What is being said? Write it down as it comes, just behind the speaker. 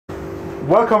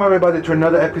Welcome everybody to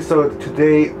another episode.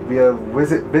 Today we are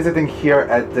visiting here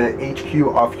at the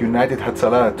HQ of United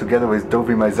Hatzalah together with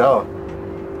Dovi Maizel.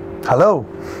 Hello.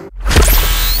 Thank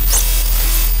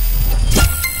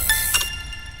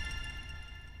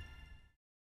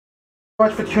you so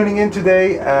much for tuning in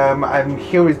today. I'm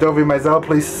here with Dovi Maizel.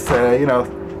 Please,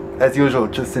 as usual,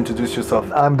 just introduce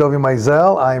yourself. I'm Dovi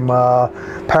Maizel. I'm a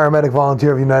paramedic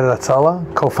volunteer of United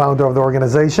Hatzalah, co-founder of the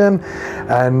organization,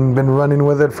 and been running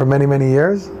with it for many, many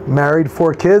years. Married,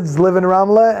 4 kids, live in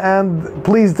Ramla, and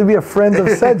pleased to be a friend of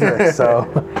Cedric. So,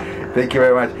 thank you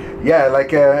very much. Yeah,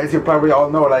 as you probably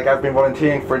all know, I've been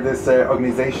volunteering for this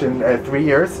organization 3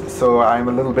 years, so I'm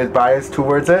a little bit biased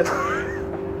towards it.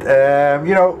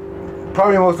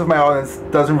 Probably most of my audience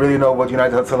doesn't really know what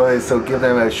United Hatzalah is, so give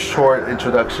them a short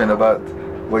introduction about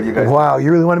what you guys do. Wow,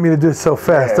 you really wanted me to do it so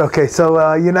fast. Yeah. Okay,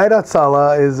 so United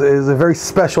Hatzalah is a very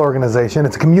special organization.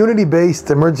 It's a community-based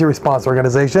emergency response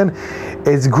organization.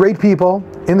 It's great people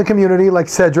in the community like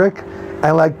Cedric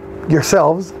and like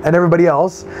yourselves and everybody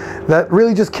else that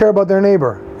really just care about their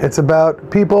neighbor. It's about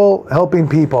people helping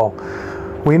people.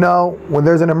 We know when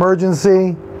there's an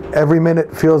emergency, every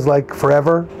minute feels like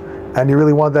forever. And you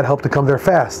really want that help to come there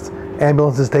fast.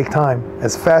 Ambulances take time.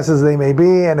 As fast as they may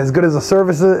be and as good as a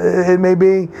service it may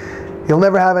be, you'll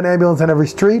never have an ambulance on every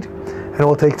street, and it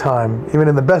will take time. Even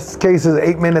in the best cases,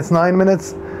 8 minutes, 9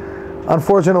 minutes.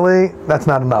 Unfortunately, that's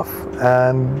not enough.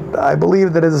 And I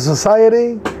believe that as a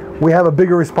society, we have a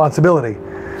bigger responsibility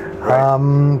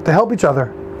to help each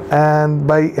other. And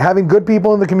by having good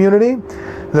people in the community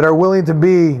that are willing to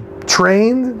be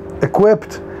trained,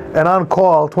 equipped, and on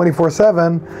call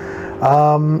 24/7,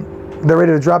 they're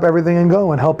ready to drop everything and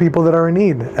go and help people that are in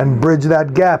need and bridge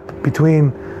that gap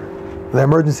between the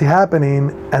emergency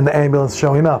happening and the ambulance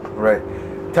showing up. Right.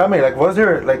 Tell me, was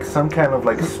there some kind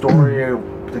of story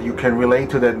that you can relate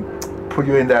to that put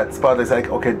you in that spot? It's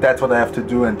okay, that's what I have to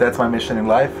do and that's my mission in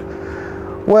life?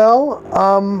 Well,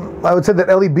 I would say that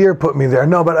Eli Beer put me there.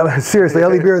 No, but seriously,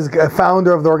 Eli Beer is a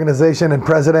founder of the organization and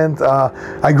president.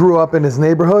 I grew up in his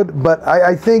neighborhood, but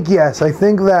I think, yes, I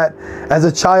think that as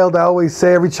a child, I always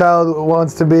say every child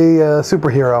wants to be a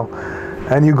superhero.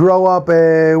 And you grow up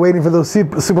waiting for those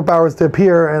superpowers to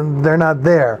appear, and they're not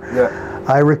there. Yeah.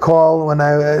 I recall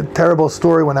a terrible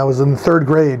story when I was in 3rd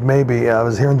grade, maybe. I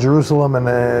was here in Jerusalem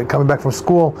and coming back from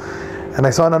school. And I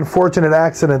saw an unfortunate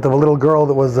accident of a little girl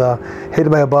that was hit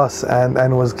by a bus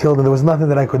and was killed, and there was nothing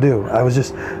that I could do. I was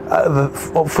just, the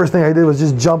first thing I did was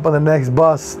just jump on the next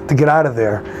bus to get out of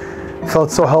there.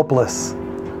 Felt so helpless.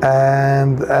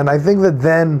 And I think that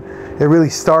then it really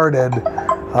started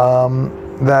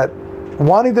that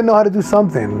wanting to know how to do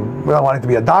something, wanting to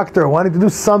be a doctor, wanting to do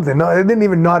something. No, I didn't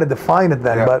even know how to define it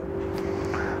then, yeah.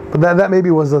 but that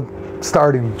maybe was a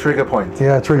starting trigger point.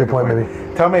 Yeah, trigger point maybe.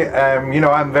 Tell me,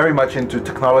 I'm very much into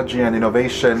technology and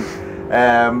innovation.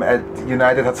 At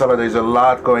United Hatzalah, there's a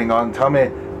lot going on. Tell me,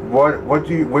 where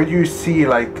do you see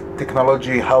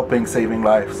technology helping saving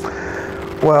lives?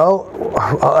 Well,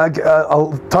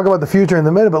 I'll talk about the future in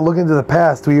a minute, but looking to the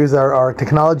past, we use our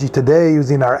technology today,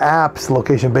 using our apps,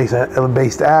 location-based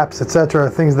apps, etc.,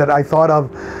 things that I thought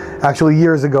of actually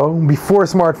years ago, before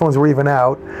smartphones were even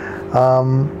out.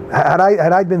 Had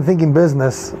I been thinking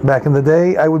business back in the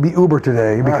day, I would be Uber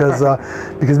today, because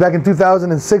back in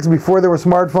 2006, before there were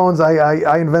smartphones,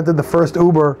 I invented the first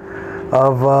Uber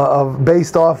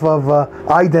based off of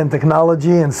ident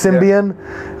technology and Symbian,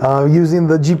 using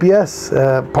the GPS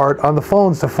part on the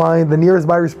phones to find the nearest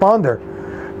by responder,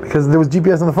 because there was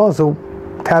GPS on the phone. So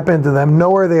tap into them, know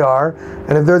where they are,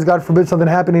 and if there's, God forbid, something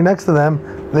happening next to them,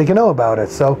 they can know about it.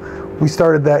 So we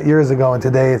started that years ago, and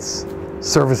today it's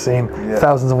servicing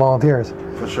thousands of volunteers.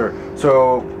 For sure.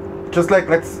 So just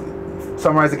let's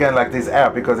summarize again this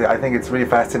app, because I think it's really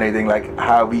fascinating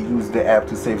how we use the app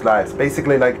to save lives.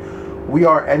 Basically, we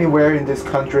are anywhere in this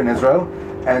country in Israel,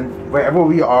 and wherever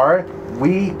we are,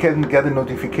 we can get a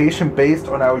notification based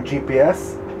on our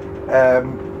GPS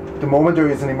the moment there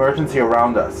is an emergency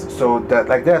around us. So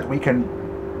that we can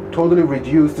totally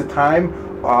reduce the time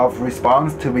of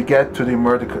response till we get to the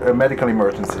medical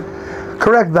emergency.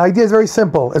 Correct. The idea is very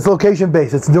simple. It's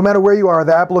location-based. It's no matter where you are,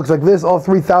 the app looks like this. All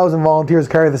 3,000 volunteers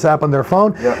carry this app on their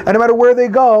phone. Yeah. And no matter where they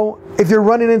go, if you're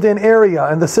running into an area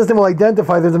and the system will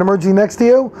identify there's an emergency next to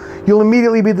you, you'll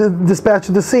immediately be dispatched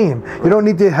to the scene. You don't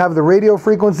need to have the radio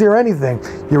frequency or anything.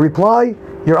 You reply,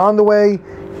 you're on the way.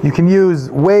 You can use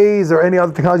Waze or any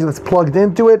other technology that's plugged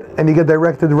into it, and you get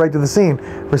directed right to the scene,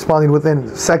 responding within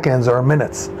seconds or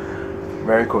minutes.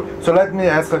 Very cool. So let me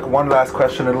ask one last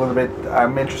question a little bit.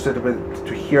 I'm interested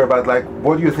to hear about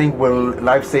what do you think will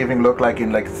life-saving look like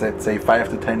in let's say 5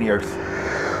 to 10 years?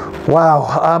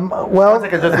 Wow. Well,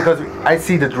 just because I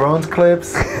see the drones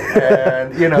clips,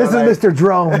 and this is Mr.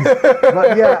 Drones.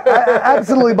 But yeah,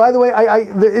 absolutely. By the way,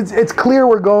 it's clear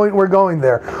we're going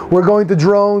there. We're going to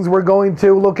drones. We're going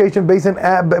to location-based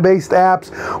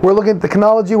apps. We're looking at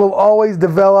technology will always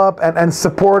develop and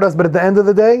support us. But at the end of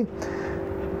the day,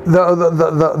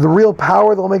 the real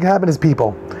power that will make it happen is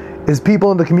people. Is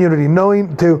people in the community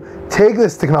knowing to take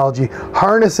this technology,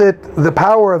 harness it, the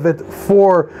power of it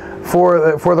for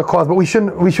the cause. But we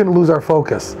shouldn't lose our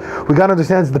focus. We got to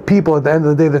understand it's the people at the end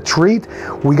of the day that treat.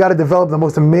 We got to develop the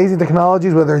most amazing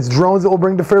technologies, whether it's drones that will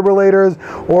bring defibrillators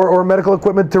or medical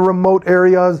equipment to remote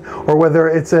areas, or whether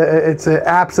it's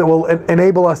apps that will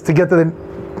enable us to get to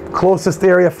the closest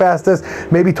area fastest,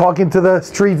 maybe talking to the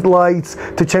street lights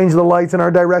to change the lights in our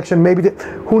direction,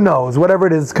 who knows, whatever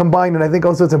it is combined. And I think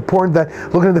also it's important that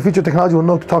looking at the future technology, we'll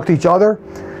know to talk to each other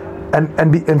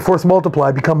and force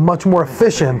multiply, become much more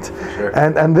efficient. Sure.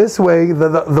 And this way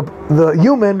the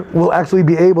human will actually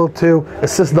be able to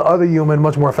assist the other human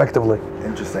much more effectively.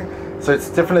 Interesting. So it's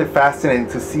definitely fascinating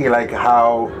to see like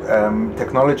how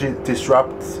technology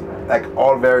disrupts like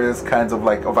all various kinds of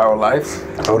our lives,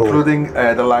 totally, including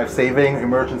the life-saving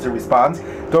emergency response.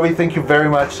 Dovi, thank you very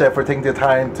much for taking the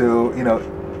time to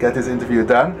get this interview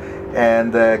done,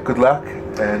 and good luck.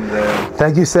 And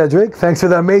thank you, Cedric. Thanks for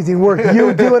the amazing work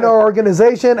you do in our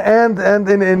organization and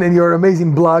in your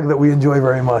amazing blog that we enjoy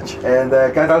very much. And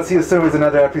guys, I'll see you soon with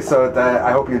another episode.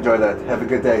 I hope you enjoyed that. Have a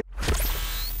good day.